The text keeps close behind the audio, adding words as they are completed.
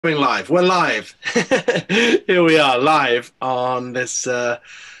Going live. We're live. Here we are, live on this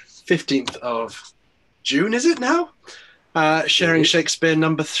 15th of June, is it now? Sharing Shakespeare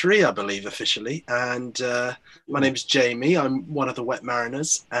number 3, I believe, officially. And my name's Jamie. I'm one of the Wet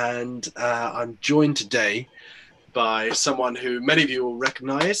Mariners, and I'm joined today by someone who many of you will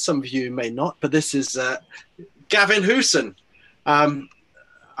recognise, some of you may not, but this is Gavin Hooson.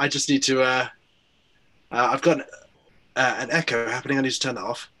 I just need to... I've got an echo happening. I need to turn that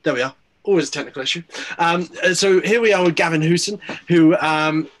off. There we are. Always a technical issue. So here we are with Gavin Hooson, who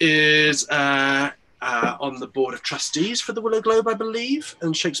is on the board of trustees for the Willow Globe, I believe,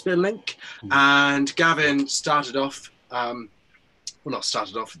 and Shakespeare Link. And Gavin started off, well, not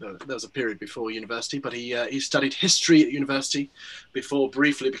started off, there was a period before university, but he studied history at university before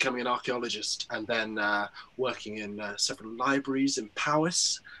briefly becoming an archaeologist, and then working in several libraries in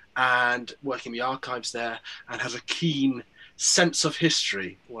Powys, and working the archives there, and has a keen sense of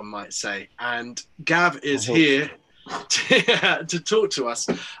history, one might say. And Gav is here to talk to us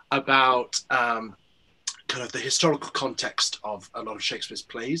about kind of the historical context of a lot of Shakespeare's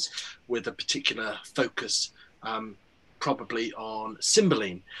plays, with a particular focus probably on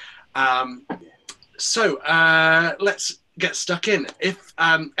Cymbeline. So let's get stuck in. If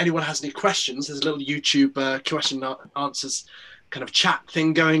anyone has any questions, there's a little YouTube question and answers kind of chat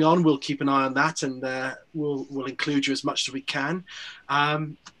thing going on. We'll keep an eye on that, and we'll include you as much as we can.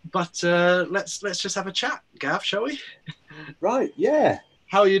 But let's just have a chat, Gav, shall we? Right, yeah.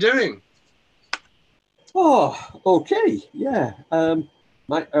 How are you doing? Oh, okay, yeah. I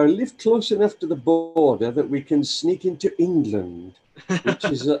live close enough to the border that we can sneak into England, which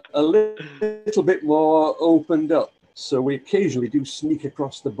is a little bit more opened up. So we occasionally do sneak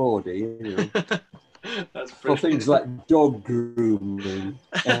across the border, you know. That's for things like dog grooming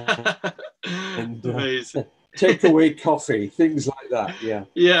and takeaway coffee, things like that. Yeah.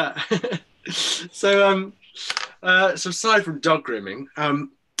 Yeah. So aside from dog grooming,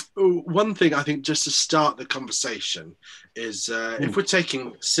 one thing I think just to start the conversation is if we're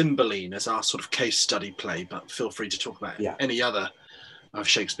taking Cymbeline as our sort of case study play, but feel free to talk about any other of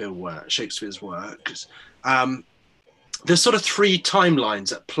Shakespeare's works. There's sort of 3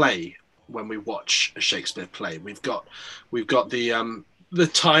 timelines at play when we watch a Shakespeare play. We've got the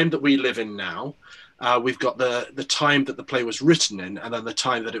time that we live in now. We've got the time that the play was written in, and then the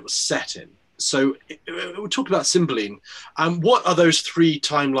time that it was set in. So we'll talk about Cymbeline. What are those 3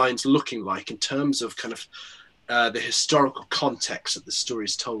 timelines looking like in terms of kind of the historical context that the story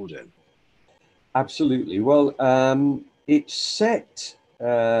is told in? Absolutely. Well, it's set.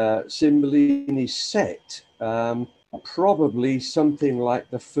 Cymbeline is set probably something like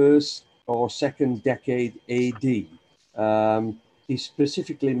the 1st or 2nd decade AD. He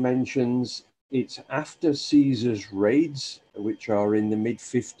specifically mentions it's after Caesar's raids, which are in the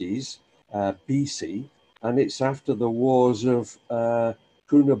mid-50s BC, and it's after the wars of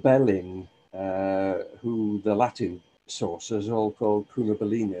Cynbeline, who the Latin sources all called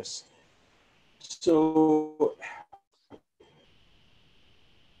Cynbelinus. So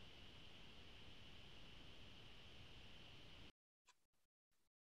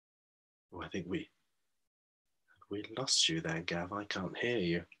I think we lost you there, Gav. I can't hear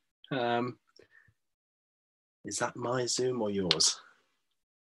you. Is that my Zoom or yours?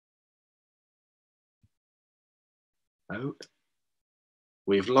 Oh,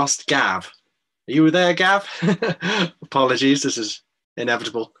 we've lost Gav. Are you there, Gav? Apologies, this is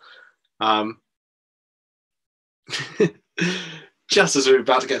inevitable. Just as we're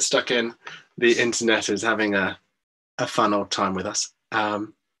about to get stuck in, the internet is having a fun old time with us.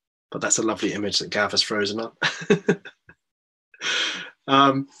 But that's a lovely image that Gav has frozen up.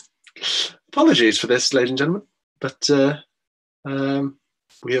 Apologies for this, ladies and gentlemen, but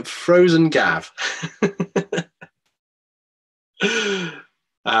we have frozen Gav.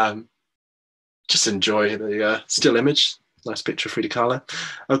 Just enjoy the still image. Nice picture of Frida Kahlo.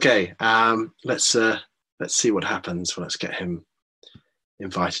 Okay, let's see what happens. Well, let's get him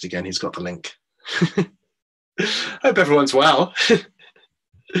invited again. He's got the link. Hope everyone's well.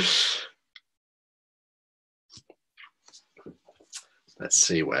 Let's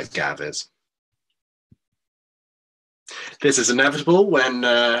see where Gav is. This is inevitable when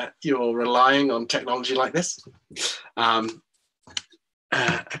you're relying on technology like this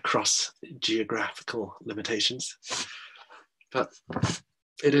across geographical limitations. But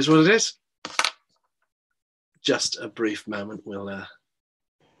it is what it is. Just a brief moment. We'll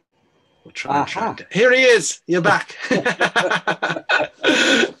try and track it. Here he is. You're back.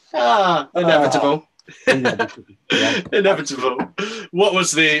 Inevitable. Inevitable. Yeah. Inevitable. What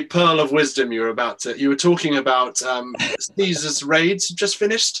was the pearl of wisdom you were about to? You were talking about Caesar's raids just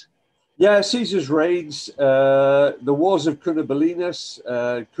finished. Yeah, Caesar's raids, the wars of Cunobellinus,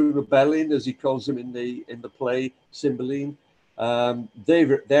 Cunobelin, as he calls them in the play, Cymbeline.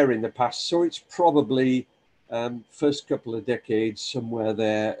 They're in the past, so it's probably first couple of decades somewhere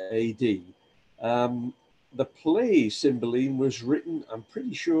there, AD. The play Cymbeline was written. I'm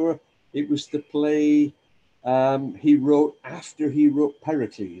pretty sure it was the play he wrote after he wrote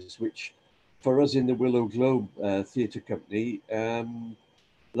Pericles, which for us in the Willow Globe Theatre Company.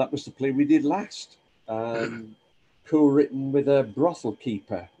 That was the play we did last, co-written with a brothel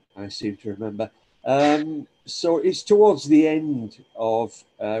keeper, I seem to remember. So it's towards the end of,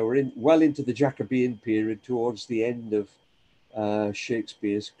 we're well into the Jacobean period, towards the end of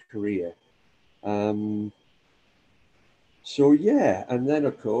Shakespeare's career. So yeah, and then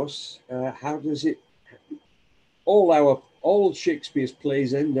of course, how does it? All Shakespeare's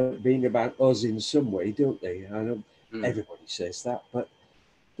plays end up being about us in some way, don't they? I know everybody says that, but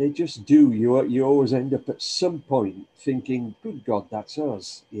they just do. You always end up at some point thinking, "Good God, that's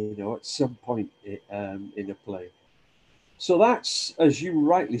us!" At some point in a play. So that's, as you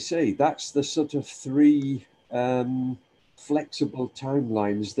rightly say, that's the sort of three flexible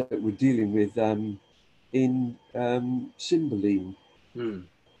timelines that we're dealing with in Cymbeline.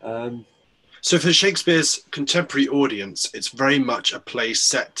 So for Shakespeare's contemporary audience, it's very much a play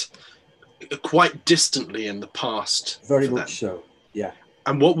set quite distantly in the past. Very much so, yeah.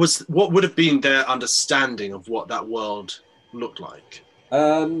 And what would have been their understanding of what that world looked like?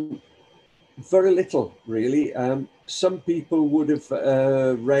 Very little, really. Some people would have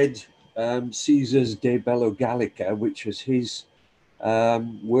read Caesar's De Bello Gallica, which was his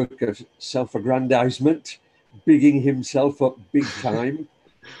work of self-aggrandizement, bigging himself up big time.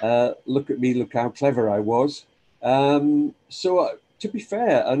 Look at me, look how clever I was. So to be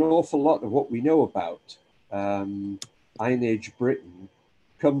fair, an awful lot of what we know about Iron Age Britain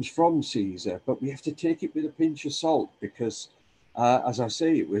comes from Caesar, but we have to take it with a pinch of salt because, as I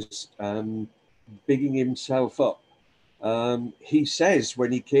say, it was bigging himself up. He says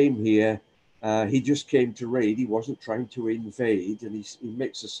when he came here, he just came to raid. He wasn't trying to invade, and he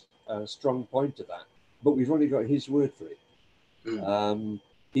makes a strong point of that. But we've only got his word for it.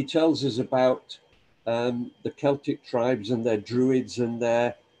 He tells us about the Celtic tribes and their druids and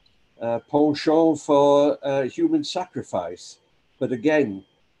their penchant for human sacrifice. But again,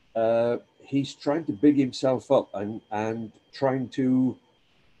 he's trying to big himself up and trying to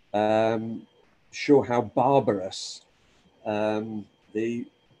show how barbarous the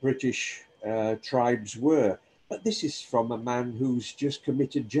British tribes were. But this is from a man who's just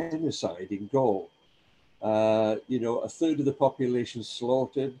committed genocide in Gaul. A third of the population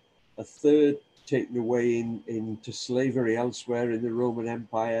slaughtered, a third taken away into slavery elsewhere in the Roman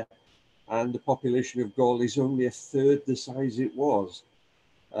Empire, and the population of Gaul is only a third the size it was.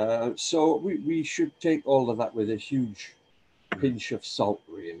 So we should take all of that with a huge pinch of salt,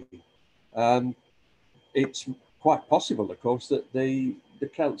 really. It's quite possible, of course, that the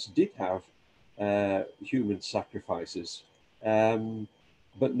Celts did have human sacrifices,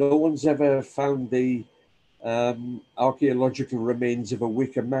 but no one's ever found the archaeological remains of a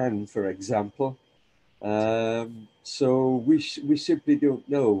wicker man, for example. So we simply don't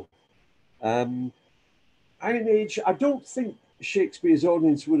know. Iron Age, I don't think Shakespeare's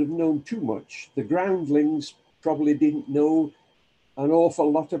audience would have known too much. The groundlings probably didn't know an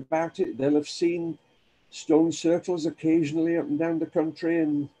awful lot about it. They'll have seen stone circles occasionally up and down the country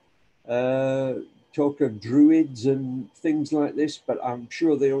and talk of druids and things like this, but I'm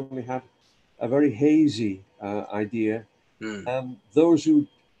sure they only had a very hazy idea. Those who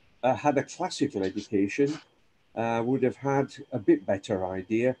had a classical education would have had a bit better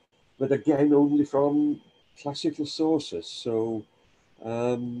idea, but again, only from classical sources. So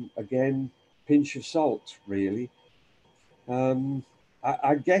again, pinch of salt, really.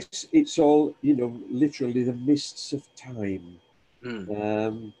 I guess it's all, literally the mists of time.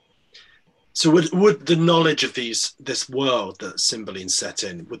 So would the knowledge of this world that Cymbeline set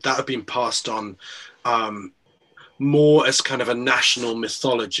in, would that have been passed on more as kind of a national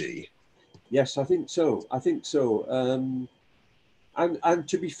mythology? Yes, I think so. And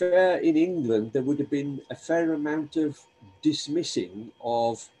to be fair, in England, there would have been a fair amount of dismissing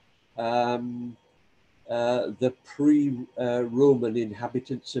of the pre-Roman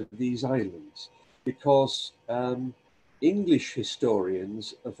inhabitants of these islands, because English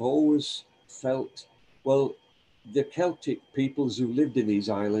historians have always felt, well, the Celtic peoples who lived in these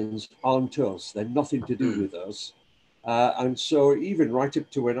islands aren't us. They're nothing to do with us. And so even right up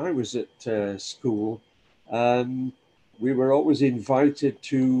to when I was at school, we were always invited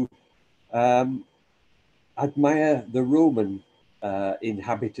to um, admire the Roman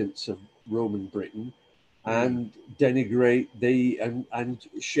inhabitants of Roman Britain and denigrate and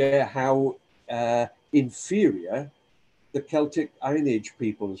share how inferior the Celtic Iron Age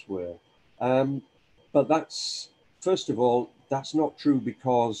peoples were. Um, but that's, first of all, that's not true,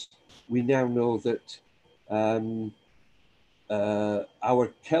 because we now know that um, our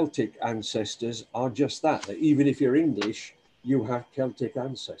Celtic ancestors are just that. That even if you're English, you have Celtic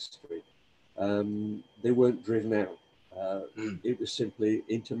ancestry. They weren't driven out. It was simply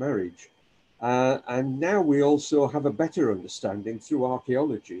intermarriage. And now we also have a better understanding through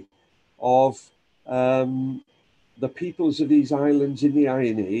archaeology of the peoples of these islands in the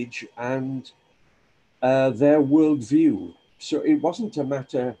Iron Age and their worldview. So it wasn't a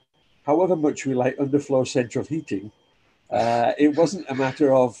matter, however much we like underfloor central heating, it wasn't a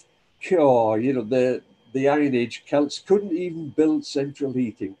matter of, sure, the Iron Age Celts couldn't even build central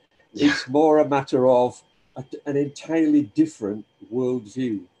heating. Yeah. It's more a matter of an entirely different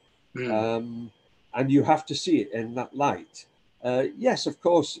worldview. And you have to see it in that light. Yes, of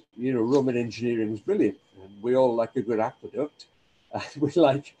course, Roman engineering was brilliant. And we all like a good aqueduct. We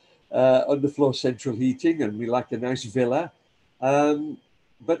like underfloor central heating, and we like a nice villa.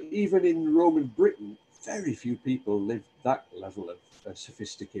 But even in Roman Britain, very few people lived that level of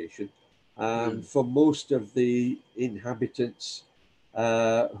sophistication. For most of the inhabitants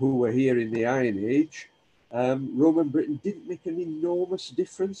who were here in the Iron Age, Roman Britain didn't make an enormous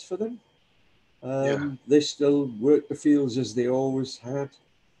difference for them. They still worked the fields as they always had.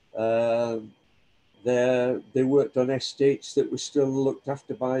 They worked on estates that were still looked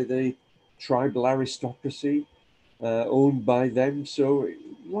after by the tribal aristocracy, owned by them. So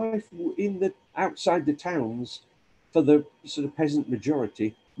life in the outside the towns for the sort of peasant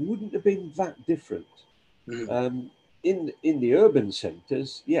majority wouldn't have been that different. In the urban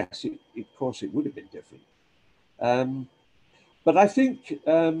centres, yes, of course it would have been different. But I think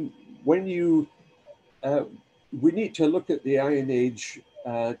when you we need to look at the Iron Age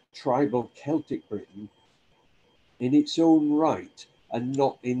tribal Celtic Britain in its own right and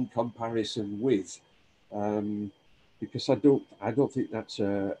not in comparison with, because I don't think that's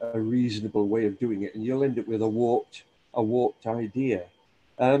a reasonable way of doing it, and you'll end up with a warped idea.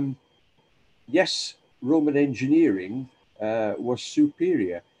 Yes, Roman engineering was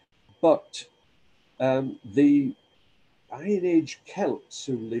superior, but the Iron Age Celts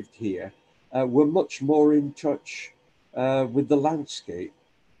who lived here were much more in touch with the landscape.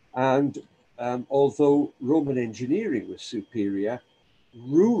 And although Roman engineering was superior,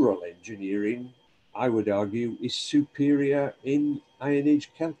 rural engineering, I would argue, is superior in Iron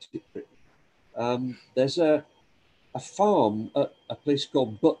Age Celtic Britain. There's a farm at a place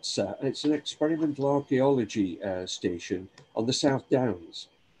called Butser, and it's an experimental archaeology station on the South Downs.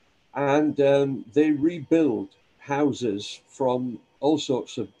 And they rebuild houses from all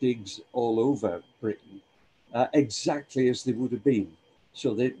sorts of digs all over Britain, exactly as they would have been.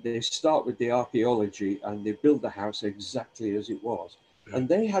 So they start with the archaeology and they build the house exactly as it was. And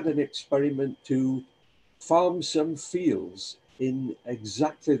they had an experiment to farm some fields in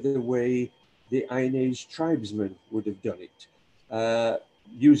exactly the way the Iron Age tribesmen would have done it,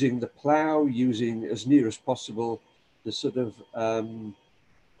 using the plough, using as near as possible the sort of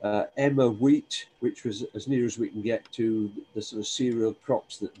Emma wheat, which was as near as we can get to the sort of cereal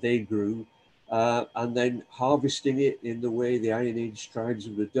crops that they grew, and then harvesting it in the way the Iron Age tribes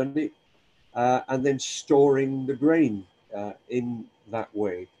would have done it, and then storing the grain in that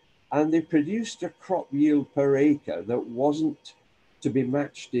way. And they produced a crop yield per acre that wasn't to be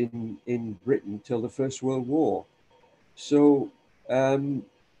matched in Britain till the First World War. So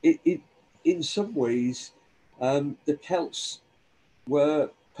it in some ways, the Celts were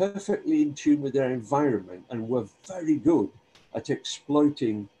perfectly in tune with their environment and were very good at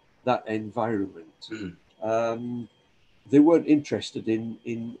exploiting that environment. They weren't interested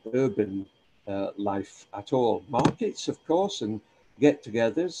in urban life at all. Markets, of course, and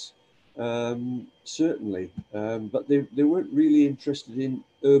get-togethers, certainly, but they weren't really interested in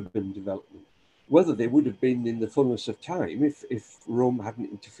urban development. Whether they would have been in the fullness of time if Rome hadn't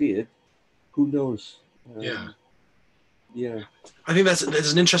interfered, who knows? Yeah. I think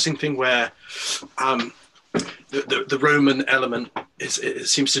there's an interesting thing where the Roman element it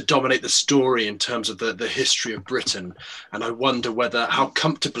seems to dominate the story in terms of the history of Britain, and I wonder how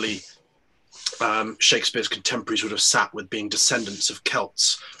comfortably Shakespeare's contemporaries would have sat with being descendants of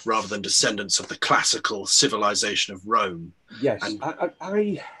Celts rather than descendants of the classical civilization of Rome. Yes, and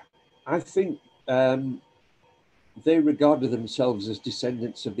I think they regarded themselves as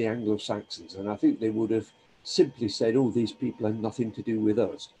descendants of the Anglo-Saxons, and I think they would have simply said, "Oh, these people have nothing to do with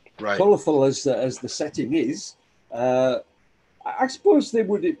us." Right. Colourful as the setting is, I suppose they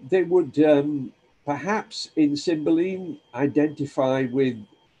would perhaps in Cymbeline identify with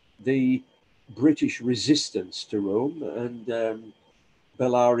the British resistance to Rome and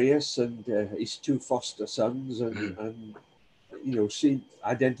Belarius and his two foster sons, and seen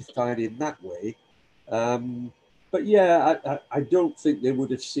identified in that way. But yeah, I don't think they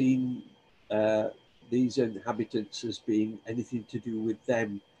would have seen these inhabitants as being anything to do with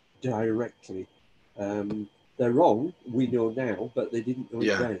them directly. They're wrong, we know now, but they didn't know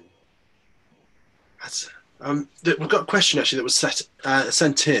it then. That's, we've got a question actually that was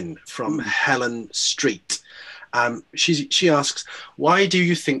sent in from Helen Street. She asks, why do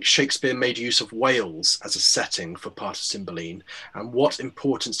you think Shakespeare made use of Wales as a setting for part of Cymbeline, and what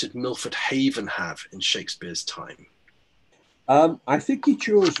importance did Milford Haven have in Shakespeare's time? I think he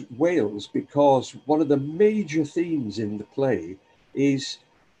chose Wales because one of the major themes in the play is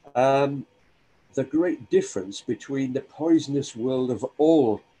the great difference between the poisonous world of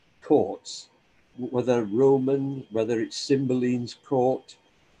all courts, whether Roman, whether it's Cymbeline's court,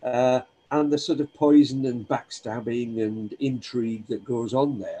 and the sort of poison and backstabbing and intrigue that goes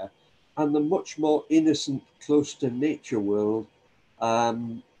on there, and the much more innocent, close to nature world of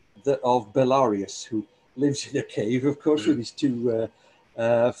Belarius, who lives in a cave, of course, with his two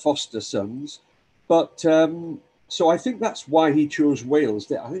foster sons. But so I think that's why he chose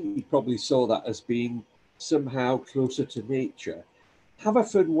Wales. I think he probably saw that as being somehow closer to nature.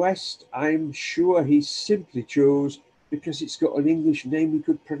 Haverfordwest, I'm sure he simply chose because it's got an English name he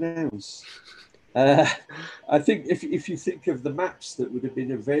could pronounce. I think if you think of the maps that would have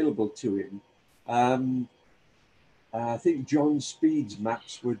been available to him, I think John Speed's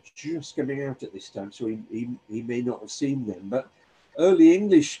maps were just coming out at this time, so he may not have seen them. But early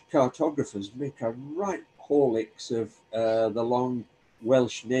English cartographers make a right horlicks of the long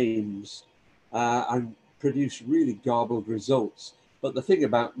Welsh names and produce really garbled results. But the thing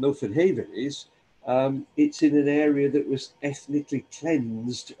about Milford Haven is it's in an area that was ethnically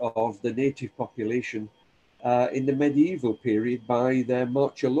cleansed of the native population in the medieval period by their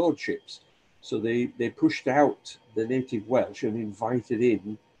marcher lordships. So they pushed out the native Welsh and invited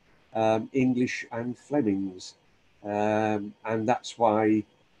in English and Flemings. And that's why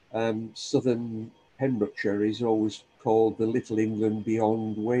southern Pembrokeshire is always called the Little England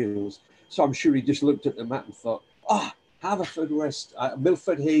beyond Wales. So I'm sure he just looked at the map and thought, Haverfordwest,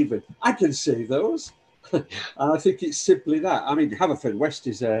 Milford Haven, I can say those. And I think it's simply that. I mean, Haverfordwest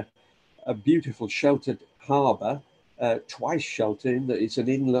is a beautiful sheltered harbour, twice sheltered in that it's an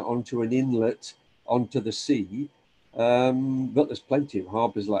inlet onto onto the sea. But there's plenty of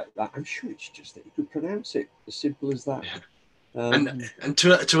harbours like that. I'm sure it's just that you could pronounce it as simple as that. And to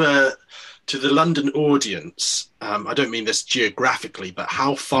the London audience, I don't mean this geographically, but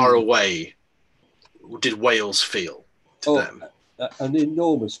how far away did Wales feel to them? An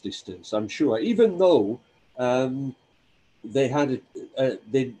enormous distance, I'm sure. Even though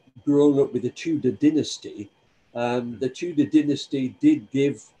they'd grown up with the Tudor dynasty, the Tudor dynasty did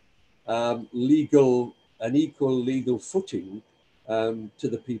give an equal legal footing to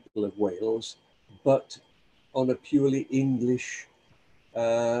the people of Wales, but on a purely English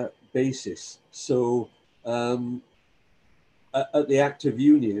basis. So at the Act of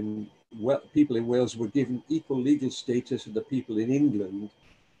Union, people in Wales were given equal legal status with the people in England,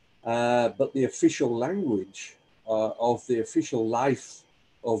 but the official language of the official life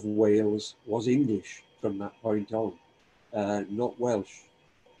of Wales was English from that point on, not Welsh.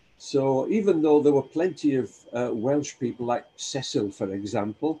 So even though there were plenty of Welsh people like Cecil, for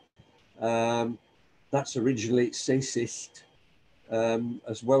example, that's originally Saesist,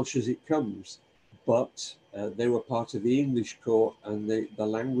 as Welsh as it comes, but they were part of the English court, and the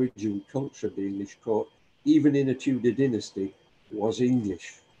language and culture of the English court, even in a Tudor dynasty, was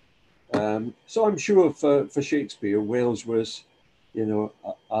English. So I'm sure for Shakespeare, Wales was,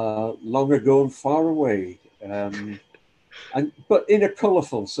 long ago and far away, but in a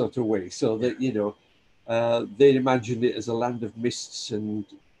colourful sort of way, so that they imagined it as a land of mists and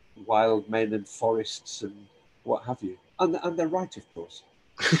wild men and forests and what have you, and they're right, of course.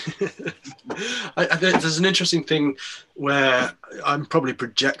 There's an interesting thing where I'm probably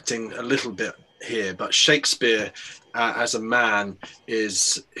projecting a little bit here, but Shakespeare as a man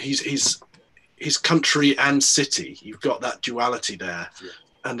he's country and city. You've got that duality there. Yeah.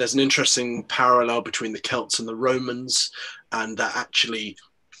 And there's an interesting parallel between the Celts and the Romans, and that actually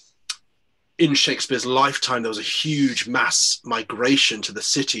in Shakespeare's lifetime, there was a huge mass migration to the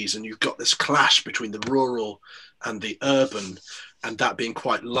cities, and you've got this clash between the rural and the urban, and that being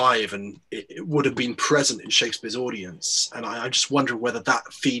quite live, and it would have been present in Shakespeare's audience. And I'm just wondering whether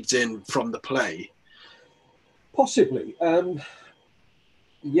that feeds in from the play. Possibly.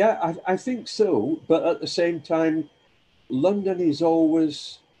 Yeah, I think so. But at the same time, London is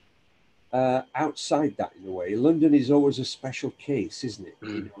always outside that in a way. London is always a special case, isn't it?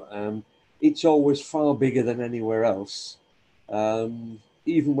 Mm. It's always far bigger than anywhere else.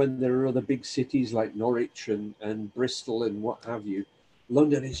 Even when there are other big cities like Norwich and Bristol and what have you,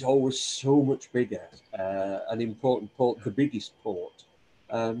 London is always so much bigger, an important port, the biggest port.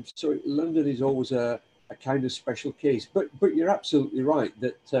 So London is always a kind of special case. But you're absolutely right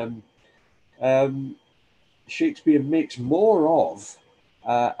that Shakespeare makes more of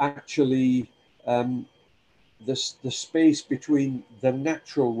actually the space between the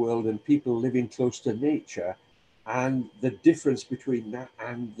natural world and people living close to nature, and the difference between that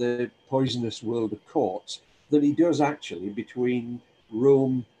and the poisonous world of courts that he does actually between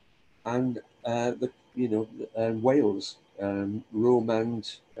Rome and Wales, Rome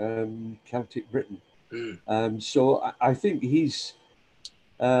and Celtic Britain. So I think he's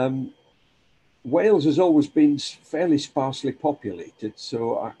Wales has always been fairly sparsely populated,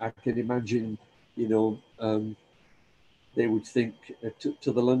 so I can imagine, they would think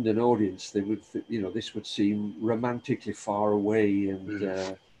to the London audience, they would, this would seem romantically far away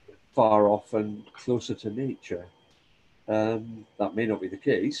and far off and closer to nature. That may not be the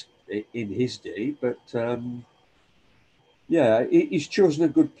case in his day, but yeah, he's chosen a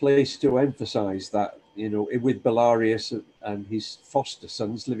good place to emphasize that, with Belarius and his foster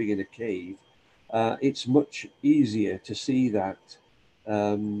sons living in a cave. It's much easier to see that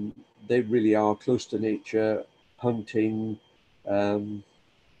they really are close to nature, hunting, and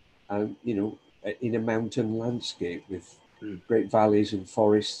in a mountain landscape with great valleys and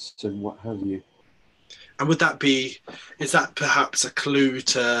forests and what have you. And is that perhaps a clue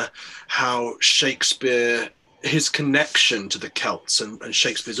to how Shakespeare, his connection to the Celts and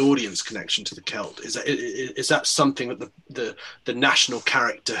Shakespeare's audience connection to the Celt, is that something that the national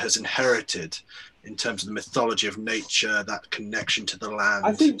character has inherited in terms of the mythology of nature, that connection to the land?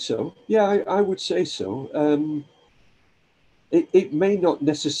 I think so. Yeah, I would say so. It may not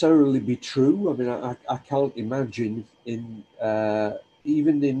necessarily be true. I mean, I can't imagine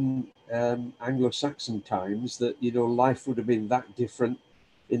even in Anglo-Saxon times that life would have been that different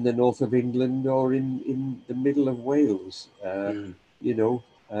in the north of England or in the middle of Wales.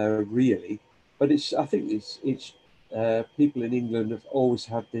 Really, but I think it's people in England have always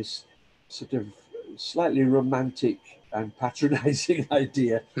had this sort of slightly romantic and patronising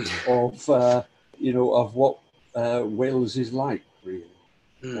idea of of what Wales is like, really.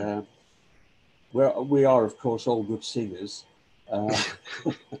 We are, of course, all good singers,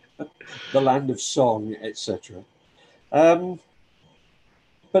 the land of song, etc.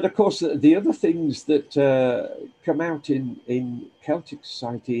 But of course, the other things that come out in Celtic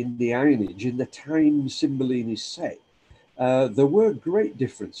society, in the Ironage, in the time Cymbeline is set, there were great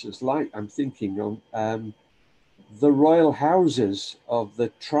differences. Like I'm thinking on the royal houses of the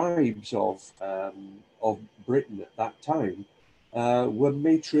tribes of Britain at that time were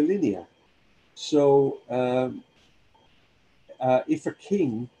matrilineal. So if a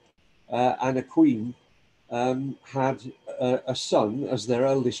king and a queen had a son as their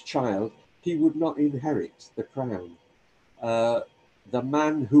eldest child, he would not inherit the crown. The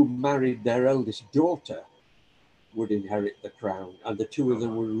man who married their eldest daughter would inherit the crown, and the two of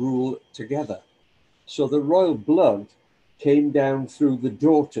them would rule together. So the royal blood came down through the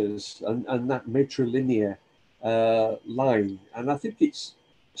daughters and that matrilineal line. And I think it's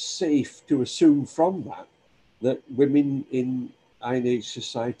safe to assume from that women in Iron Age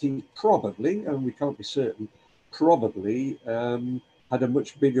society probably, and we can't be certain, probably had a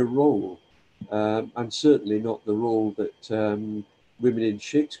much bigger role, and certainly not the role that women in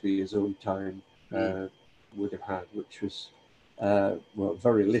Shakespeare's own time would have had, which was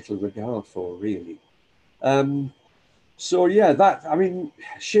very little regard for, really. So yeah,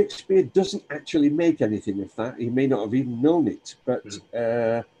 Shakespeare doesn't actually make anything of that. He may not have even known it, but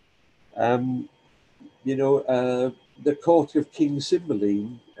the court of King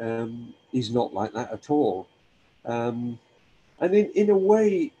Cymbeline is not like that at all. And in a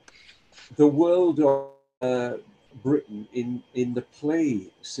way, the world of Britain in the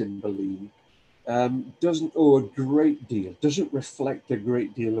play Cymbeline doesn't owe a great deal, doesn't reflect a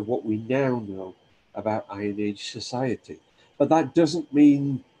great deal of what we now know about Iron Age society. But that doesn't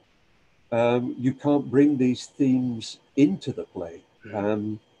mean you can't bring these themes into the play.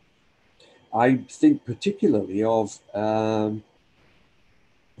 I think particularly of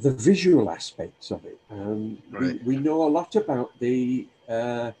the visual aspects of it. Right. We know a lot about the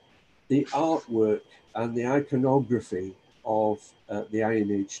artwork and the iconography of the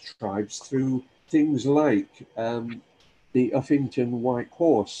Iron Age tribes through things like the Uffington White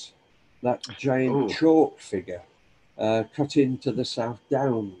Horse, that giant Oh, chalk figure cut into the South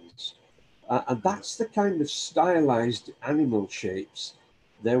Downs. And that's the kind of stylized animal shapes.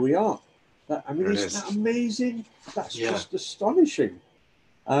 There we are. I mean, there it isn't is. that amazing? That's Yeah. just astonishing.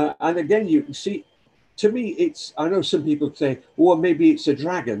 And again, you can see, to me, I know some people say, well, maybe it's a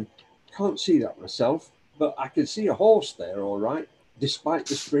dragon. Can't see that myself, but I can see a horse there, all right, despite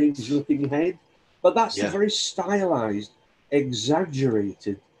the strange looking head. But that's the Yeah. very stylized,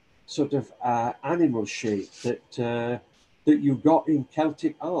 exaggerated sort of animal shape that you got in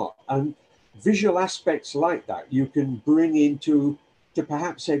Celtic art. And visual aspects like that you can bring into to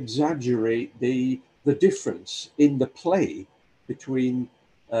perhaps exaggerate the difference in the play between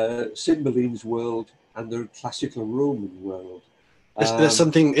Cymbeline's world and the classical Roman world. There's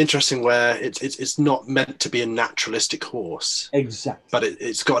something interesting where it's not meant to be a naturalistic horse, but Exactly.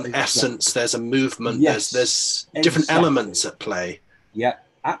 it's got an Exactly. essence. There's a movement. Yes. There's different Exactly. elements at play. Yeah.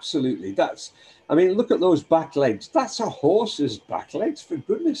 Absolutely. I mean, look at those back legs. That's a horse's back legs, for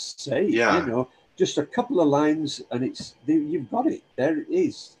goodness sake. You Yeah. know, just a couple of lines, and you've got it. There it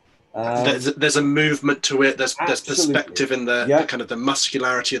is. There's a movement to it. There's Absolutely. perspective in the Yeah. kind of the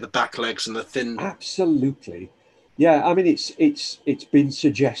muscularity of the back legs and the thin. Absolutely. Yeah, I mean it's been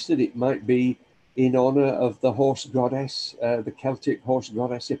suggested it might be in honor of the horse goddess, the Celtic horse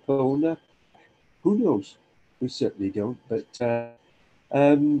goddess Epona. Who knows? We certainly don't. But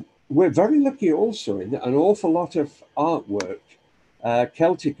we're very lucky also in that an awful lot of artwork,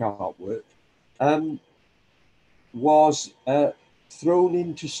 Celtic artwork, um, was thrown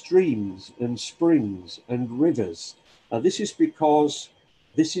into streams and springs and rivers. This is because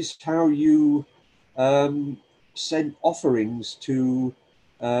this is how you sent offerings to,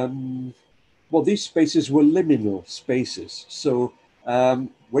 well, these spaces were liminal spaces. So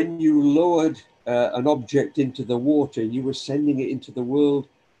when you lowered an object into the water, you were sending it into the world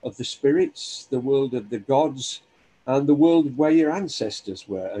of the spirits, the world of the gods, and the world where your ancestors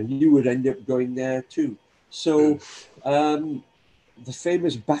were, and you would end up going there too. So the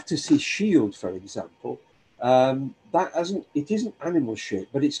famous Battersea Shield, for example, it isn't animal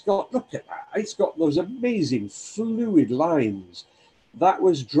shaped, but look at that, it's got those amazing fluid lines. That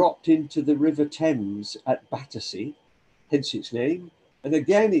was dropped into the River Thames at Battersea, hence its name. And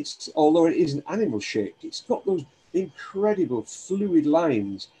again, although it isn't animal shaped, it's got those incredible fluid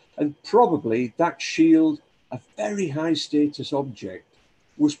lines. And probably that shield, a very high status object,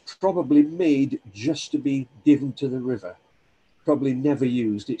 was probably made just to be given to the river. Probably never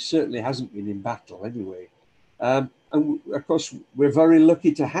used. It certainly hasn't been in battle anyway. And of course, we're very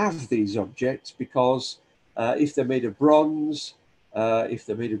lucky to have these objects because if they're made of bronze, if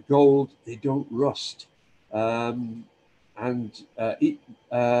they're made of gold, they don't rust. And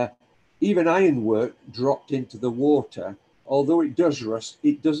even ironwork dropped into the water, although it does rust,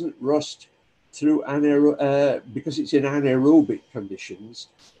 it doesn't rust through because it's in anaerobic conditions.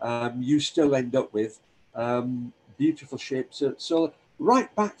 You still end up with beautiful shapes. So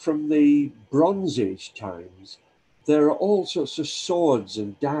right back from the Bronze Age times, there are all sorts of swords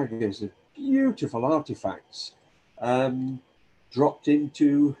and daggers and beautiful artifacts dropped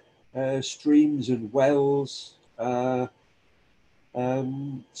into streams and wells.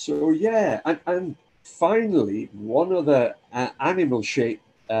 So yeah, and finally, one other animal shape,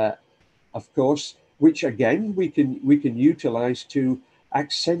 of course, which again we can utilize to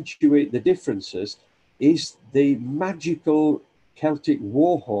accentuate the differences, is the magical Celtic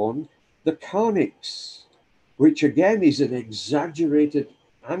war horn, the carnix, which again is an exaggerated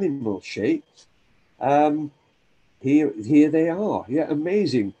animal shape. Here they are. Yeah,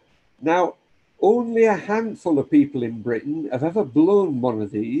 amazing. Now, only a handful of people in Britain have ever blown one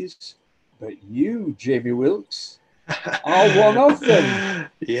of these, but you, Jamie Wilkes, are one of them.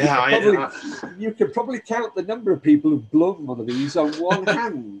 Yeah, You can probably count the number of people who've blown one of these on one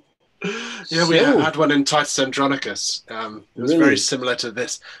hand. yeah, we So, had one in Titus Andronicus. It was very similar to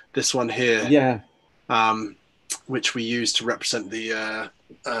this one here. Yeah. Which we used to represent the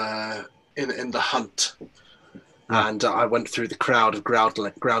in the hunt. Yeah. And I went through the crowd of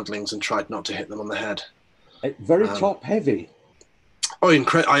groundlings and tried not to hit them on the head. Very top heavy. Oh,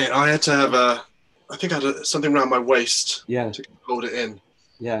 incredible! I had to have I think I had something around my waist to hold it in.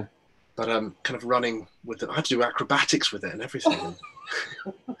 Yeah. But kind of running with it. I had to do acrobatics with it and everything.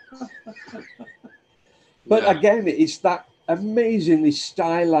 But again, it's that amazingly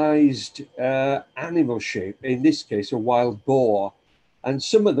stylized animal shape, in this case, a wild boar. And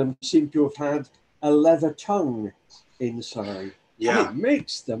some of them seem to have had a leather tongue inside. And Yeah. it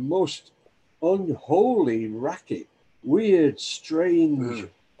makes the most unholy racket, weird, strange,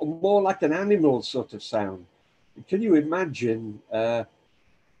 more like an animal sort of sound. Can you imagine the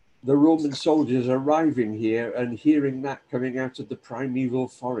Roman soldiers arriving here and hearing that coming out of the primeval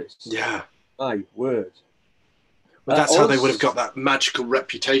forest? Yeah. My word. Well, that's how they would have Also, got that magical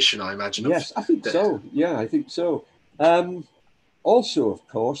reputation, I imagine. yes, I think so. Yeah, I think so. Also, of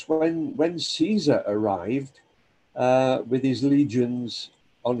course, when Caesar arrived with his legions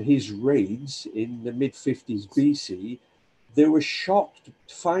on his raids in the mid 50s BC, they were shocked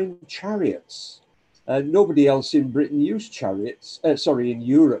to find chariots. Nobody else in Britain used chariots. In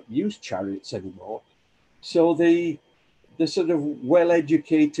Europe used chariots anymore. So the sort of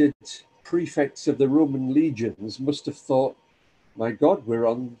well-educated prefects of the Roman legions must have thought, "My God, we're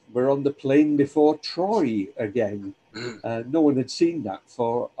on the plain before Troy again." No one had seen that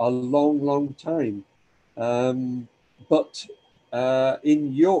for a long, long time. But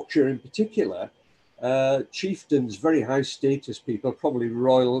in Yorkshire, in particular, chieftains, very high status people, probably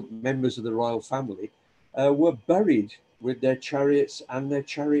royal members of the royal family, were buried with their chariots and their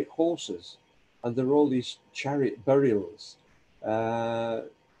chariot horses. And there are all these chariot burials.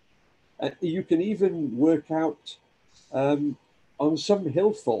 You can even work out on some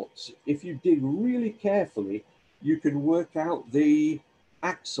hill forts, if you dig really carefully, you can work out the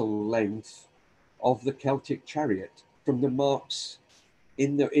axle length of the Celtic chariot from the marks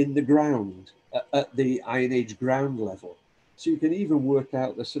in the ground at the Iron Age ground level. So you can even work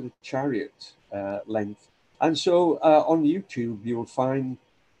out the sort of chariot length. And so on YouTube, you'll find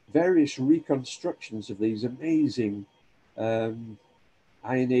various reconstructions of these amazing Iron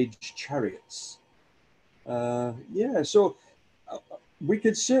Age chariots. So we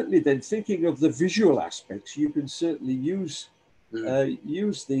can certainly then, thinking of the visual aspects, you can certainly use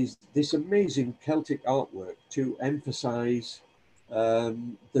this amazing Celtic artwork to emphasize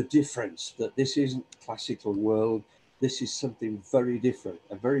the difference, that this isn't classical world, this is something very different,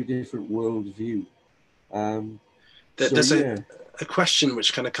 a very different worldview. There's a question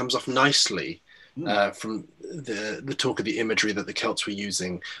which kind of comes off nicely from the talk of the imagery that the Celts were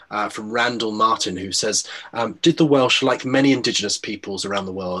using, from Randall Martin, who says, did the Welsh, like many indigenous peoples around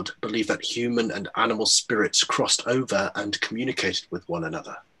the world, believe that human and animal spirits crossed over and communicated with one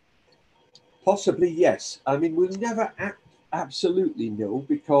another? Possibly, yes. I mean, we'll never absolutely know,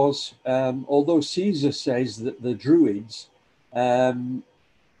 because although Caesar says that the Druids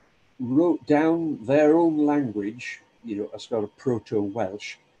wrote down their own language, a sort of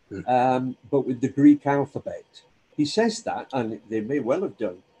Proto-Welsh, but with the Greek alphabet. He says that, and they may well have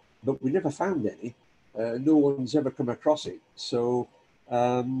done, but we never found any. No one's ever come across it. So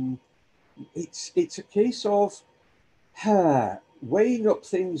it's a case of weighing up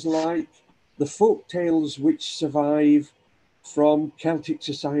things like the folk tales which survive from Celtic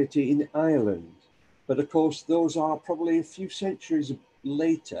society in Ireland. But of course, those are probably a few centuries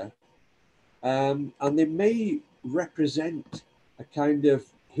later. And they may represent a kind of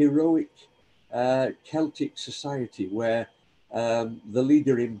heroic Celtic society where the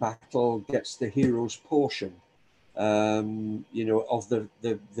leader in battle gets the hero's portion, of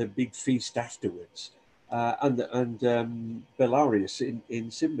the big feast afterwards. And Belarius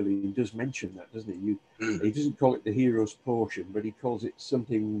in Cymbeline does mention that, doesn't he? He doesn't call it the hero's portion, but he calls it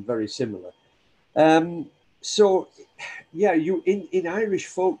something very similar. So, yeah, in Irish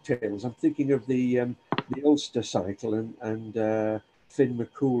folk tales, I'm thinking of the Ulster cycle and Finn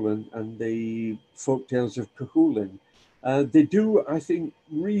McCool and the folk tales of Cuchulainn. They do, I think,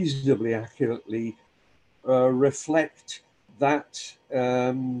 reasonably accurately reflect that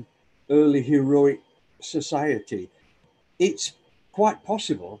early heroic society. It's quite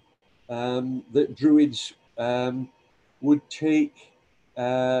possible that Druids would take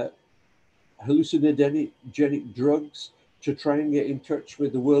hallucinogenic drugs to try and get in touch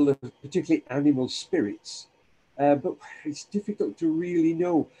with the world of particularly animal spirits. But it's difficult to really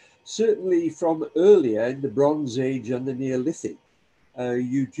know. Certainly from earlier in the Bronze Age and the Neolithic,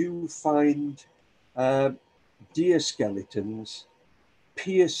 you do find deer skeletons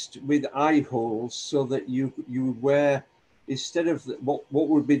pierced with eye holes, so that you wear, instead of what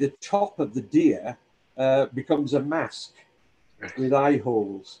would be the top of the deer, becomes a mask with eye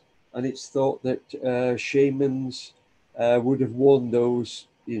holes. And it's thought that shamans would have worn those,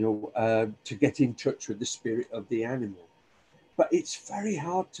 to get in touch with the spirit of the animal. But it's very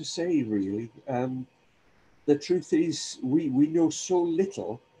hard to say, really. The truth is, we know so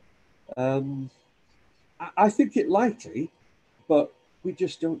little. I think it likely but we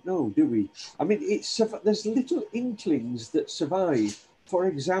just don't know, do we? I mean, there's little inklings that survive. For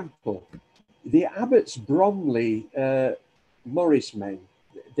example, the Abbots Bromley Morris men,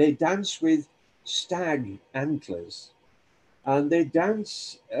 they dance with stag antlers, and they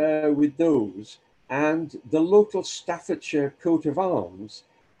dance with those. And the local Staffordshire coat of arms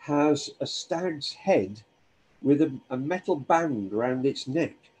has a stag's head with a metal band around its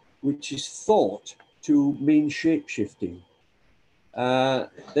neck, which is thought to mean shapeshifting.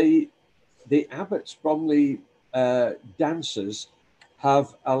 The Abbots Bromley dancers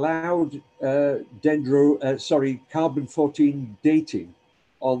have allowed carbon-14 dating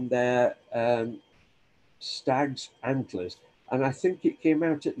on their stag's antlers, and I think it came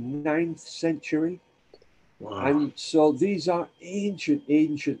out at 9th century. Wow. And so these are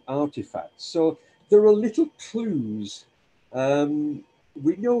ancient artifacts. So there are little clues.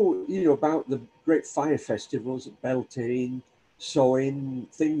 We know, about the great fire festivals at Beltane, Samhain,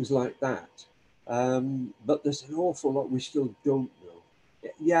 things like that. But there's an awful lot we still don't know.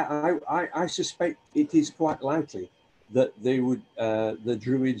 Yeah, I suspect it is quite likely that the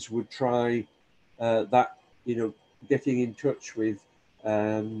Druids would try that, getting in touch with.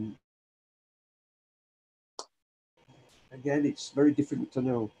 Again, it's very difficult to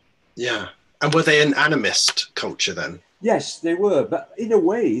know. Yeah. And were they an animist culture then? Yes, they were, but in a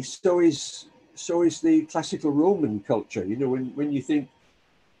way, so is the classical Roman culture. When you think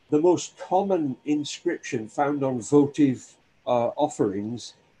the most common inscription found on votive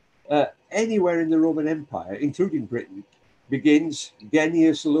offerings anywhere in the Roman Empire, including Britain, begins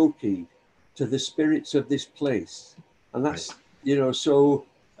Genius Loci, to the spirits of this place, and that's right. So.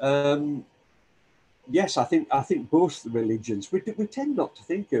 Yes, I think both religions. We tend not to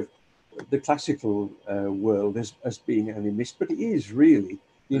think of the classical world as being animist, but it is really,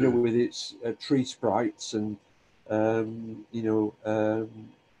 with its tree sprites and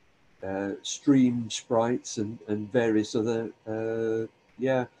stream sprites and various other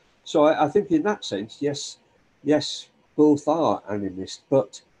So I think in that sense, yes, both are animist,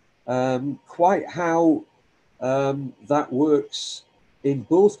 but quite how that works in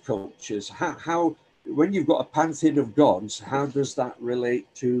both cultures, how when you've got a pantheon of gods, how does that relate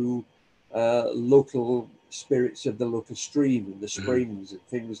to local spirits of the local stream and the springs and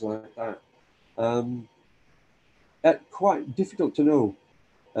things like that? Quite difficult to know.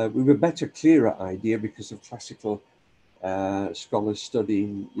 We have a better, clearer idea because of classical scholars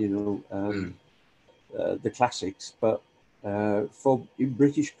studying, the classics. But in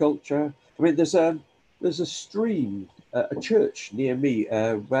British culture, I mean, there's a stream, a church near me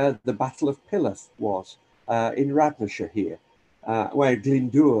where the Battle of Pilloth was in Radnorshire here, where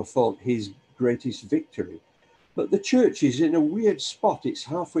Glyndŵr fought his greatest victory. But the church is in a weird spot. It's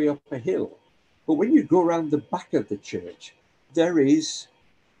halfway up a hill. But when you go around the back of the church, there is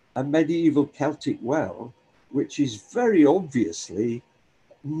a medieval Celtic well, which is very obviously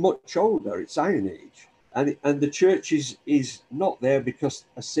much older. It's Iron Age. And the church is not there because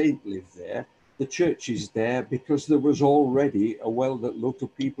a saint lived there. The church is there because there was already a well that local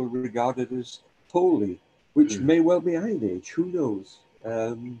people regarded as holy, which may well be Iron Age. Who knows?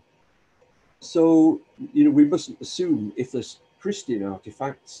 So, we mustn't assume if there's Christian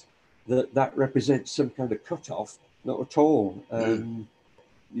artifacts that represents some kind of cutoff. Not at all.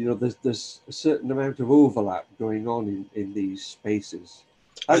 There's a certain amount of overlap going on in these spaces.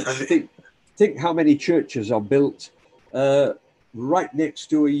 I think how many churches are built right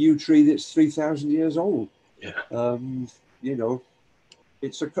next to a yew tree that's 3,000 years old. Yeah.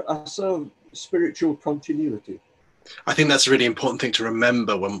 It's a sort of spiritual continuity. I think that's a really important thing to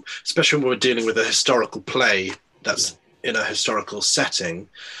remember especially when we're dealing with a historical play that's in a historical setting.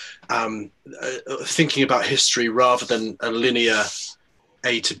 Thinking about history rather than a linear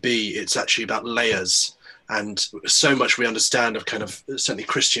A to B, it's actually about layers. And so much we understand of kind of certainly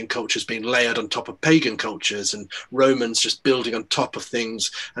Christian cultures being layered on top of pagan cultures and Romans just building on top of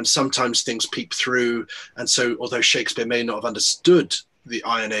things. And sometimes things peep through. And so although Shakespeare may not have understood the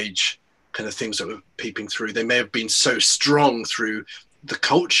Iron Age kind of things that were peeping through, they may have been so strong through the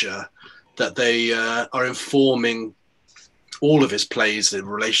culture that they are informing all of his plays, the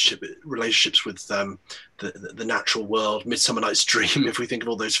relationships with the natural world, Midsummer Night's Dream, if we think of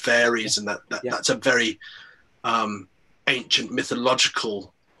all those fairies, and that's a very ancient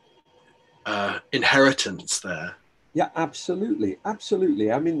mythological inheritance there. Yeah, absolutely.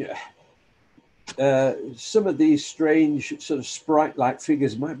 I mean, some of these strange sort of sprite-like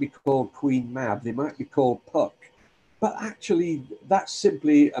figures might be called Queen Mab, they might be called Puck, but actually that's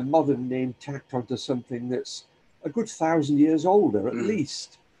simply a modern name tacked onto something that's a good 1,000 years older at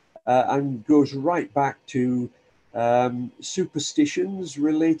least, and goes right back to superstitions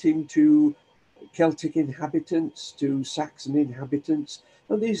relating to Celtic inhabitants, to Saxon inhabitants.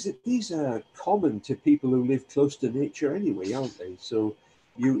 And these are common to people who live close to nature anyway, aren't they? So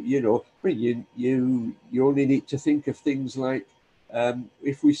you know, I mean, you only need to think of things like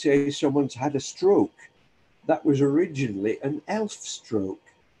if we say someone's had a stroke, that was originally an elf stroke.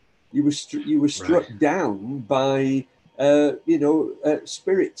 You were struck Right. down by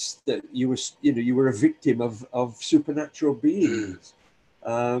spirits that you were a victim of supernatural Mm. beings.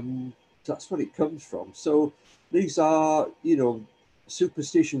 That's what it comes from. So these are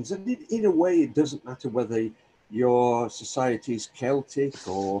superstitions, and in a way, it doesn't matter whether your society is Celtic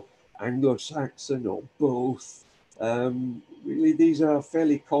or Anglo-Saxon or both. Really, these are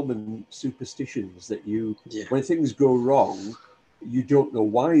fairly common superstitions that Yeah. when things go wrong, you don't know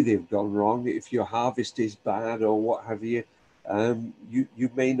why they've gone wrong. If your harvest is bad or what have you, you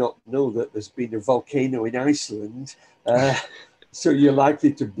may not know that there's been a volcano in Iceland, so you're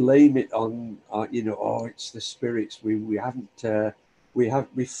likely to blame it on oh, it's the spirits. We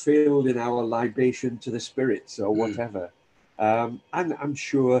failed in our libation to the spirits or Mm. whatever. And I'm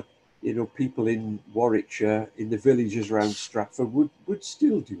sure people in Warwickshire, in the villages around Stratford, would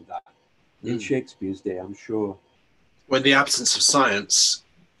still do that in Mm. Shakespeare's day, I'm sure. When the absence of science,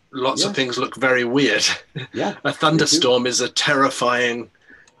 lots of Yeah, things look very weird. yeah, A they do. thunderstorm is a terrifying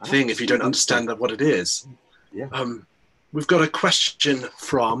thing if you don't Absolutely. understand what it is. Yeah. We've got a question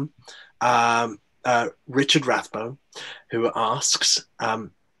from Richard Rathbone, who asks,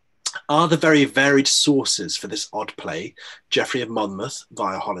 are the very varied sources for this odd play, Geoffrey of Monmouth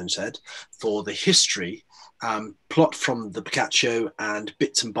via Holinshead, for the history, plot from the Boccaccio, and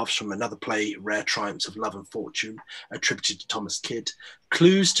bits and bobs from another play, Rare Triumphs of Love and Fortune, attributed to Thomas Kidd,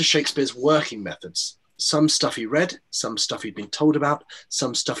 clues to Shakespeare's working methods? Some stuff he read, some stuff he'd been told about,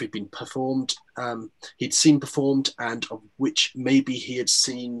 some stuff he'd seen performed, and of which maybe he had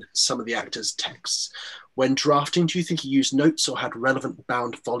seen some of the actors' texts. When drafting, do you think he used notes or had relevant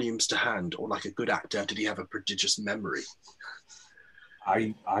bound volumes to hand? Or like a good actor, did he have a prodigious memory?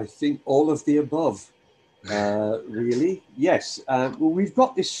 I think all of the above, really. Yes. Well, we've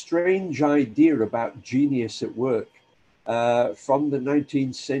got this strange idea about genius at work from the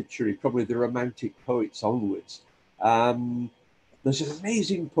 19th century, probably the Romantic poets onwards. There's an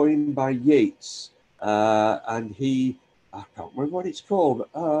amazing poem by Yeats, and I can't remember what it's called.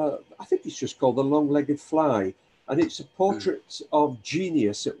 I think it's just called The Long-Legged Fly. And it's a portrait of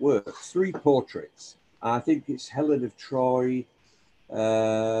genius at work, three portraits. I think it's Helen of Troy,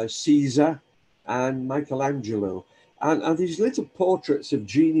 Caesar, and Michelangelo. And these little portraits of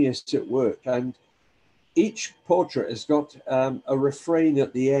genius at work. And each portrait has got a refrain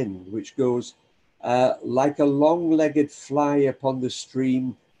at the end, which goes, like a long-legged fly upon the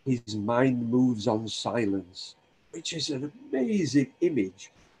stream, his mind moves on silence, which is an amazing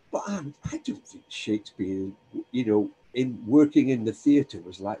image. But I don't think Shakespeare, in working in the theatre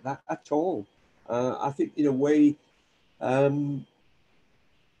was like that at all. I think in a way, um,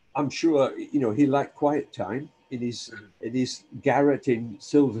 I'm sure he liked quiet time in his garret in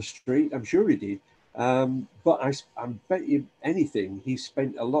Silver Street. I'm sure he did. But I bet you anything he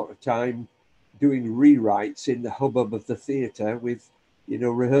spent a lot of time doing rewrites in the hubbub of the theatre with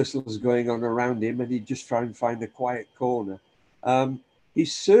rehearsals going on around him, and he'd just try and find a quiet corner. He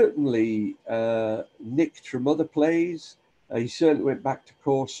certainly nicked from other plays. He certainly went back to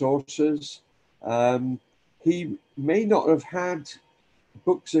core sources. He may not have had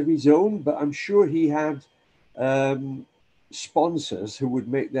books of his own, but I'm sure he had sponsors who would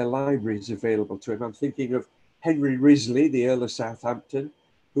make their libraries available to him. I'm thinking of Henry Risley, the Earl of Southampton,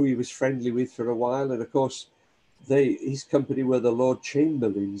 who he was friendly with for a while. And of course, his company were the Lord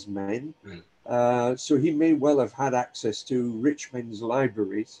Chamberlain's men. So he may well have had access to rich men's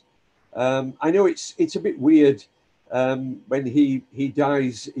libraries. I know it's a bit weird when he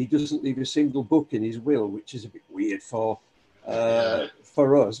dies, he doesn't leave a single book in his will, which is a bit weird for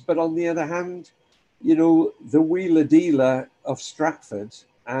us. But on the other hand, the wheeler dealer of Stratford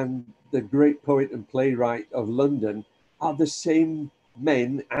and the great poet and playwright of London are the same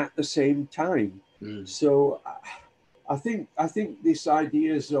men at the same time. So I think this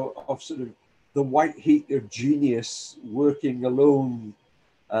idea of sort of the white heat of genius working alone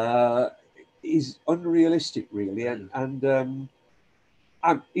is unrealistic, really. And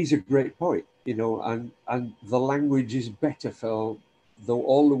he's a great poet, and the language is better for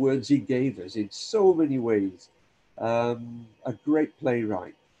all the words he gave us in so many ways. A great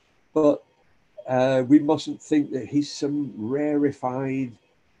playwright, but we mustn't think that he's some rarefied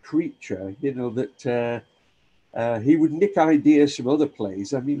creature, that he would nick ideas from other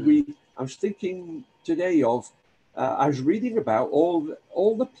plays. I mean, I was thinking today of I was reading about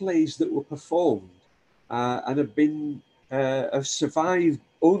all the plays that were performed and have survived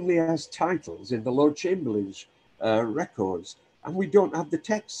only as titles in the Lord Chamberlain's records, and we don't have the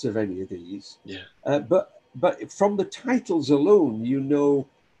texts of any of these. Yeah. But from the titles alone,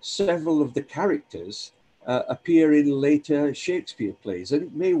 several of the characters appear in later Shakespeare plays, and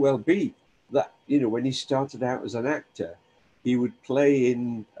it may well be that when he started out as an actor, he would play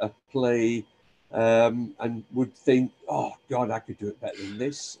in a play and would think, "Oh God, I could do it better than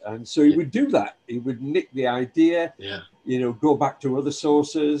this," and so he would do that. He would nick the idea, go back to other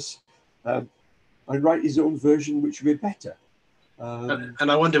sources, and write his own version, which would be better.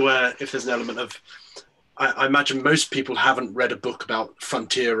 And I wonder if there's an element of, I imagine most people haven't read a book about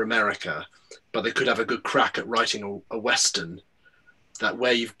frontier America, but they could have a good crack at writing a Western, that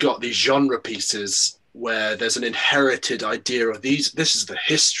where you've got these genre pieces where there's an inherited idea of this is the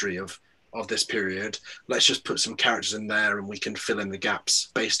history of this period. Let's just put some characters in there and we can fill in the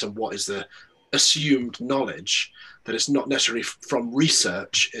gaps based on what is the assumed knowledge, that it's not necessarily from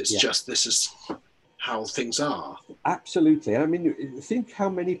research. It's just, this is how things are. Absolutely. I mean, think how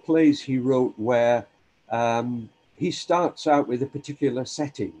many plays he wrote where he starts out with a particular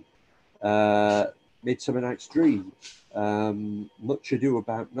setting. Midsummer Night's Dream, Much Ado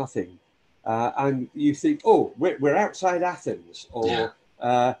About Nothing. And you think, oh, we're outside Athens, or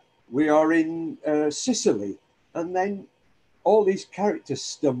we are in Sicily. And then all these characters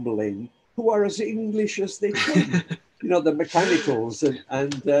stumble in who are as English as they come. The mechanicals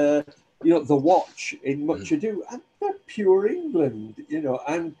and the watch in Much Ado, and they're pure England,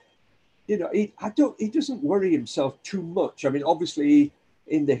 and he doesn't worry himself too much. I mean, obviously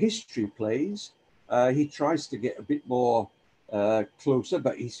in the history plays, he tries to get a bit more closer,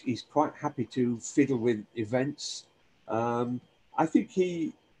 but he's quite happy to fiddle with events. I think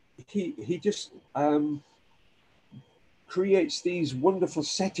he just creates these wonderful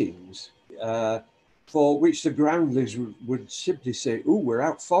settings for which the groundlings would simply say, "Oh, we're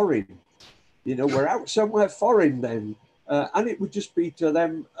out foreign, we're out somewhere foreign then," and it would just be to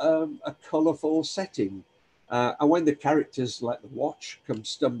them a colourful setting. And when the characters like the watch come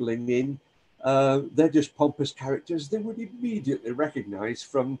stumbling in, they're just pompous characters they would immediately recognise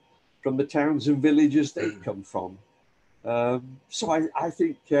from the towns and villages they've come from. So I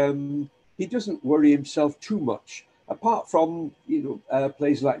think he doesn't worry himself too much, apart from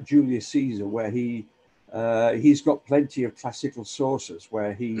plays like Julius Caesar, where he's got plenty of classical sources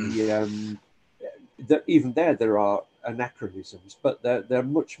where even there are anachronisms, but they're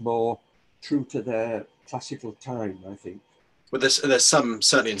much more true to their classical time, I think. Well, there's some,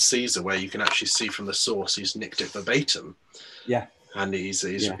 certainly in Caesar, where you can actually see from the source he's nicked it verbatim. Yeah. And he's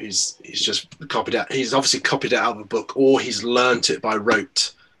just copied it. He's obviously copied it out of a book, or he's learnt it by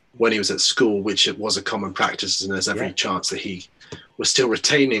rote when he was at school, which it was a common practice, and there's every chance that he was still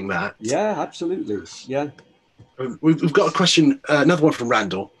retaining that. Yeah, absolutely. Yeah. We've got a question, another one from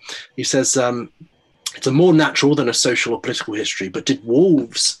Randall. He says, it's a more natural than a social or political history, but did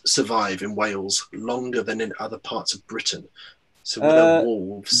wolves survive in Wales longer than in other parts of Britain? So were there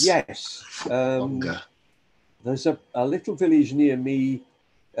wolves? Yes. Longer. There's a little village near me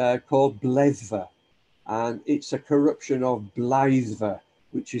called Bleddfa, and it's a corruption of Blyddfa,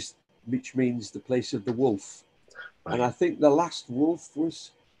 which means the place of the wolf. Right. And I think the last wolf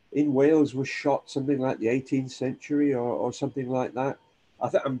was in Wales was shot something like the 18th century or something like that.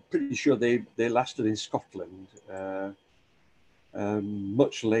 I'm pretty sure they lasted in Scotland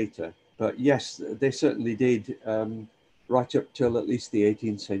much later. But yes, they certainly did, right up till at least the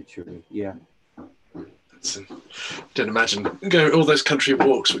 18th century. Yeah. Don't imagine going all those country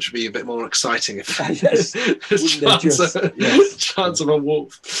walks, which would be a bit more exciting if there's chance of a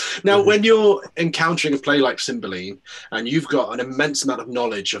wolf. Now, when you're encountering a play like Cymbeline, and you've got an immense amount of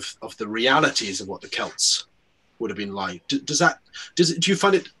knowledge of the realities of what the Celts would have been like, do you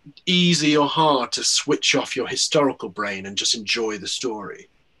find it easy or hard to switch off your historical brain and just enjoy the story?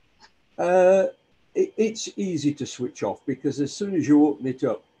 It's easy to switch off, because as soon as you open it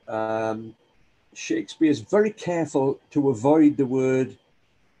up, Shakespeare is very careful to avoid the word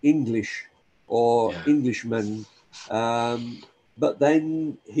English or Englishman, but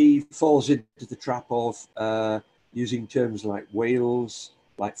then he falls into the trap of using terms like Wales,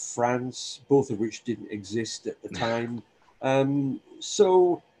 like France, both of which didn't exist at the time.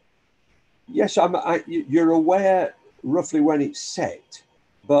 So, yes, you're aware roughly when it's set,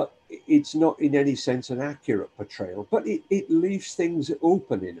 but it's not in any sense an accurate portrayal, but it leaves things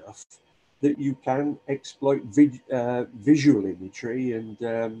open enough that you can exploit visual imagery. And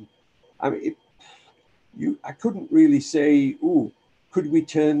I couldn't really say, could we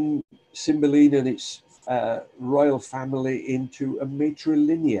turn Cymbeline and its royal family into a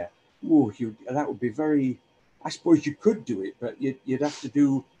matrilineal. Ooh, that would be very. I suppose you could do it, but you'd have to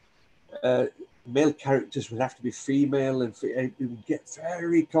do. Male characters would have to be female, and it would get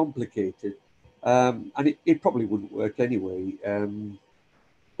very complicated. And it probably wouldn't work anyway.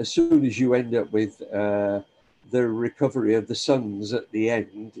 As soon as you end up with the recovery of the sons at the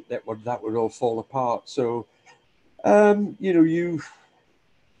end, that would all fall apart. So, I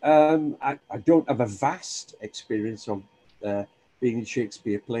don't have a vast experience of being in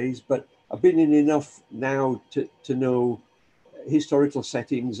Shakespeare plays, but I've been in enough now to know historical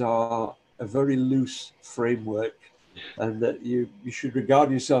settings are a very loose framework, and that you should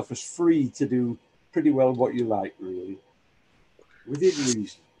regard yourself as free to do pretty well what you like, really, within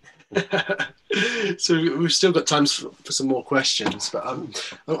reason. So we've still got time for some more questions, but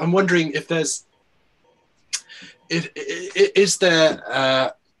I'm wondering if is there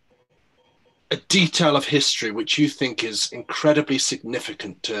a detail of history which you think is incredibly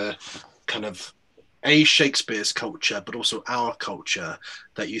significant to kind of Shakespeare's culture, but also our culture,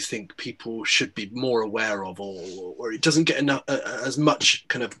 that you think people should be more aware of, or it doesn't get enough as much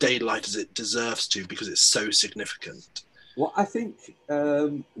kind of daylight as it deserves to because it's so significant? Well, I think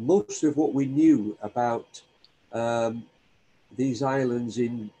most of what we knew about these islands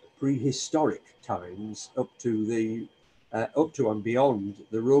in prehistoric times, up to and beyond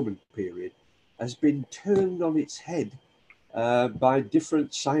the Roman period, has been turned on its head by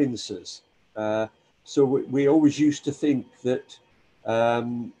different sciences. So we always used to think that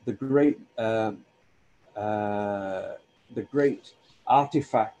the great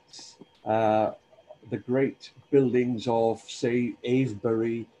artifacts, the great buildings of, say,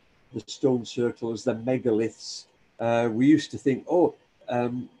 Avebury, the stone circles, the megaliths, we used to think,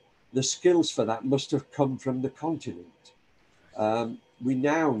 the skills for that must have come from the continent. We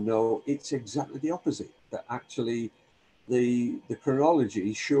now know it's exactly the opposite, that actually the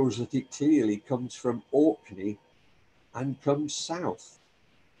chronology shows that it clearly comes from Orkney and comes south.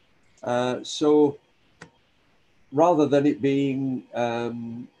 So rather than it being,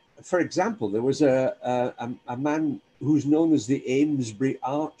 for example, there was a man who's known as the Amesbury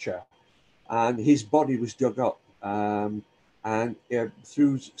Archer, and his body was dug up. And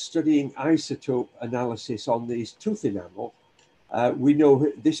through studying isotope analysis on these tooth enamel, we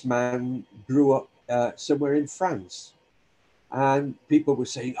know this man grew up somewhere in France. And people were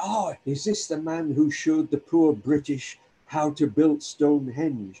saying, oh, is this the man who showed the poor British how to build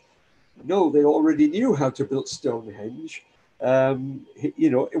Stonehenge? No, they already knew how to build Stonehenge.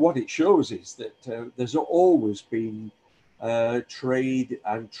 What it shows is that there's always been trade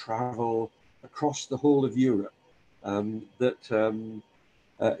and travel across the whole of Europe.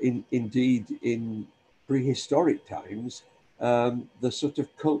 Indeed, in prehistoric times, the sort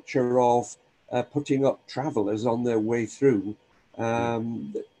of culture of putting up travelers on their way through,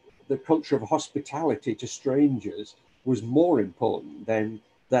 the culture of hospitality to strangers was more important than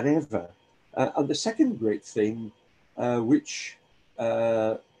ever. And the second great thing, which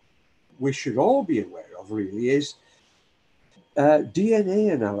we should all be aware of, really, is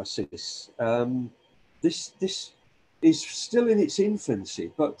DNA analysis. This is still in its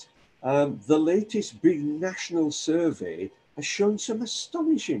infancy, but the latest big national survey has shown some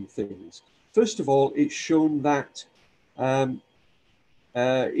astonishing things. First of all, it's shown that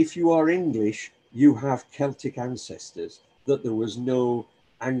if you are English, you have Celtic ancestors, that there was no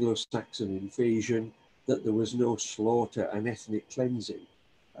Anglo-Saxon invasion, that there was no slaughter and ethnic cleansing.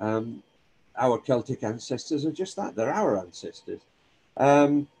 Our Celtic ancestors are just that, they're our ancestors.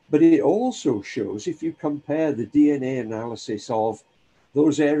 But it also shows, if you compare the DNA analysis of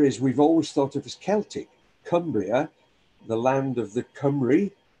those areas we've always thought of as Celtic, Cumbria, the land of the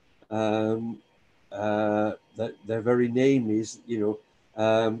Cymry, that their very name is, the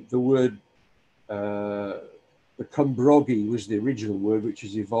word, the Cymbroggi was the original word, which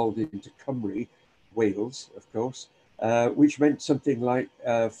has evolved into Cymru, Wales, of course, which meant something like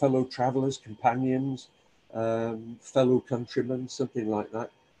fellow travelers, companions, fellow countrymen, something like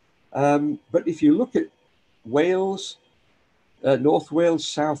that. But if you look at Wales, North Wales,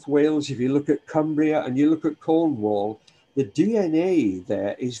 South Wales, if you look at Cumbria and you look at Cornwall, the DNA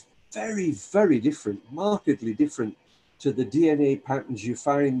there is very, very different, markedly different to the DNA patterns you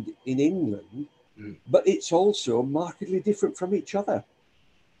find in England, but it's also markedly different from each other.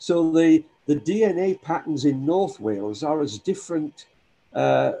 So the DNA patterns in North Wales are as different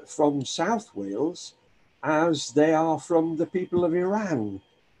from South Wales as they are from the people of Iran.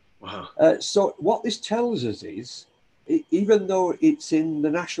 Wow. So what this tells us is, even though it's in the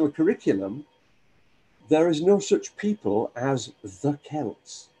national curriculum, there is no such people as the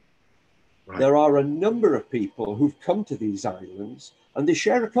Celts. Right. There are a number of people who've come to these islands and they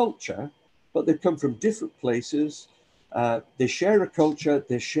share a culture, but they come from different places. They share a culture,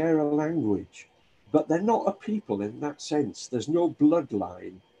 they share a language, but they're not a people in that sense. There's no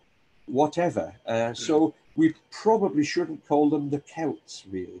bloodline, whatever. So we probably shouldn't call them the Celts,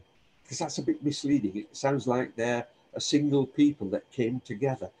 really, because that's a bit misleading. It sounds like they're a single people that came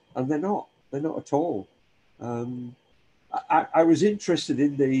together, and they're not. They're not at all. I was interested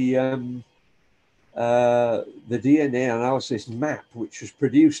in the DNA analysis map, which was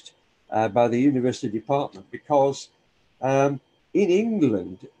produced by the university department, because in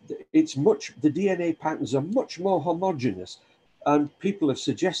England, the DNA patterns are much more homogeneous, and people have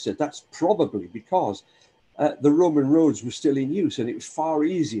suggested that's probably because the Roman roads were still in use and it was far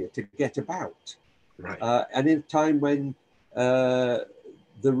easier to get about. Right. And in a time when the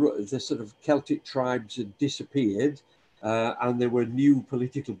sort of Celtic tribes had disappeared and there were new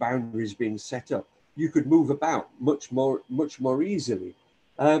political boundaries being set up, you could move about much more easily.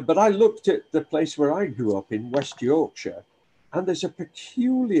 But I looked at the place where I grew up in West Yorkshire, and there's a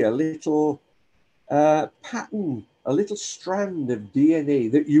peculiar little pattern, a little strand of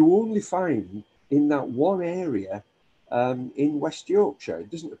DNA that you only find in that one area in West Yorkshire. It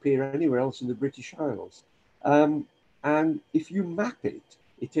doesn't appear anywhere else in the British Isles. And if you map it,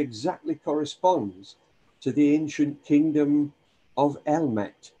 it exactly corresponds to the ancient kingdom of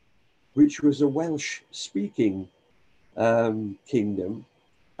Elmet, which was a Welsh-speaking kingdom.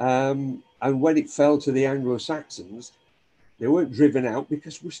 And when it fell to the Anglo-Saxons, they weren't driven out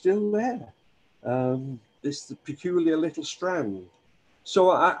because we're still there. This peculiar little strand.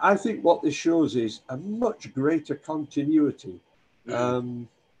 So I think what this shows is a much greater continuity. And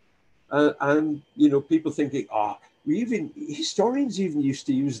people thinking, historians even used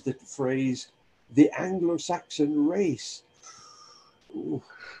to use the phrase, the Anglo-Saxon race. Oh,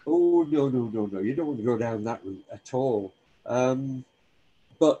 no, you don't want to go down that route at all.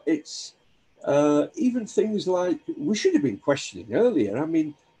 But it's even things like, we should have been questioning earlier. I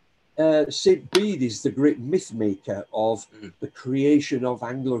mean, St. Bede is the great myth maker of the creation of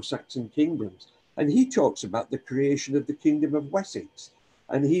Anglo-Saxon kingdoms. And he talks about the creation of the kingdom of Wessex.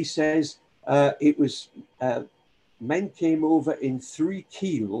 And he says it was men came over in 3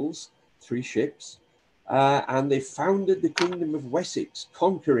 keels, 3 ships, and they founded the kingdom of Wessex,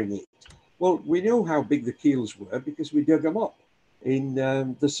 conquering it. Well, we know how big the keels were because we dug them up in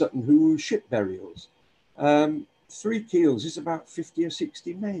the Sutton Hoo ship burials. 3 keels is about 50 or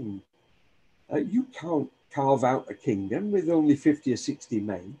 60 men. You can't carve out a kingdom with only 50 or 60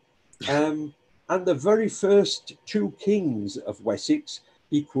 men. And the very first 2 kings of Wessex,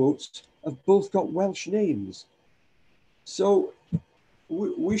 he quotes, have both got Welsh names. So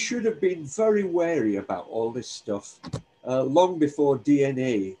we should have been very wary about all this stuff long before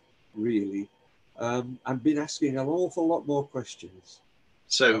DNA, really, and been asking an awful lot more questions.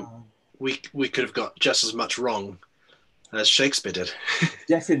 So we could have got just as much wrong as Shakespeare did.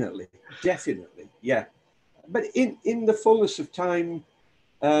 Definitely, yeah. But in the fullness of time,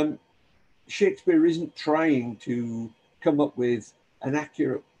 Shakespeare isn't trying to come up with an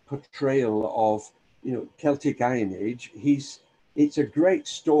accurate portrayal of Celtic Iron Age. It's a great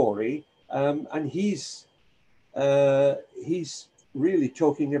story, and he's really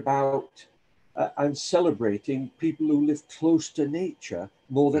talking about and celebrating people who live close to nature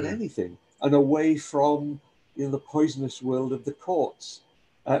more than anything, and away from the poisonous world of the courts,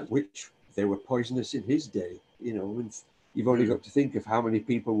 which they were poisonous in his day. And you've only got to think of how many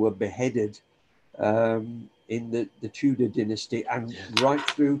people were beheaded in the Tudor dynasty and right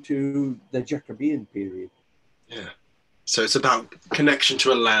through to the Jacobean period. Yeah. So it's about connection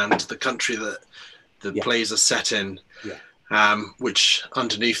to a land, the country that the plays are set in, which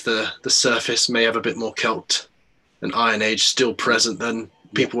underneath the surface may have a bit more Celt and Iron Age still present than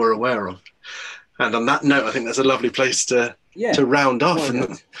people were aware of. And on that note, I think that's a lovely place to round off.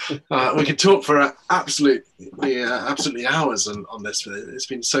 And we could talk for absolutely hours on this. It's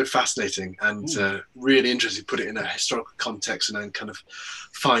been so fascinating and really interesting to put it in a historical context and then kind of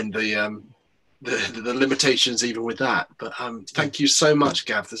find the limitations even with that. But thank you so much,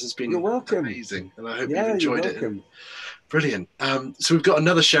 Gav. This has been amazing, and I hope you've enjoyed it. Brilliant. So we've got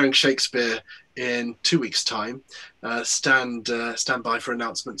another Sharing Shakespeare in 2 weeks' time. Stand by for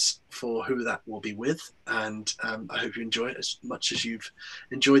announcements for who that will be with, and I hope you enjoy it as much as you've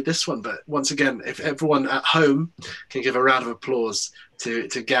enjoyed this one. But once again, if everyone at home can give a round of applause to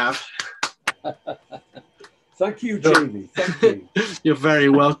Gav. Thank you, Jamie. Thank you. You're very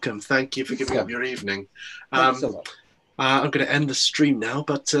welcome. Thank you for giving up your evening. Thanks a lot. I'm going to end the stream now,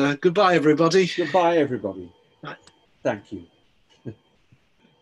 but goodbye, everybody. Goodbye, everybody. Thank you.